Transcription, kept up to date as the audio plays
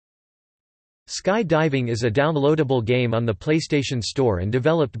Skydiving is a downloadable game on the PlayStation Store and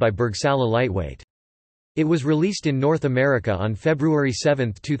developed by Bergsala Lightweight. It was released in North America on February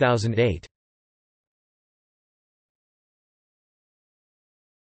 7, 2008.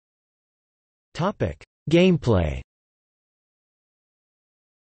 Gameplay.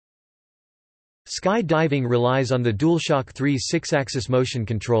 Skydiving relies on the DualShock 3's 6-axis motion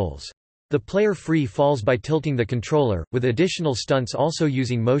controls. The player free falls by tilting the controller, with additional stunts also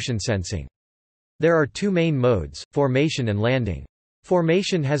using motion sensing. There are two main modes, formation and landing.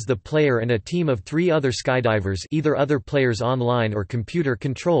 Formation has the player and a team of 3 other skydivers, either other players online or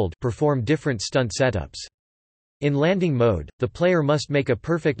computer-controlled, perform different stunt setups. In landing mode, the player must make a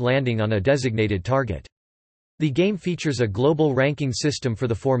perfect landing on a designated target. The game features a global ranking system for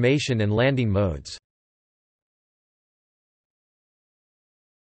the formation and landing modes.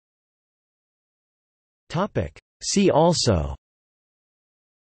 See also: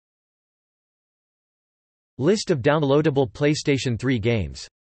 List of downloadable PlayStation 3 games.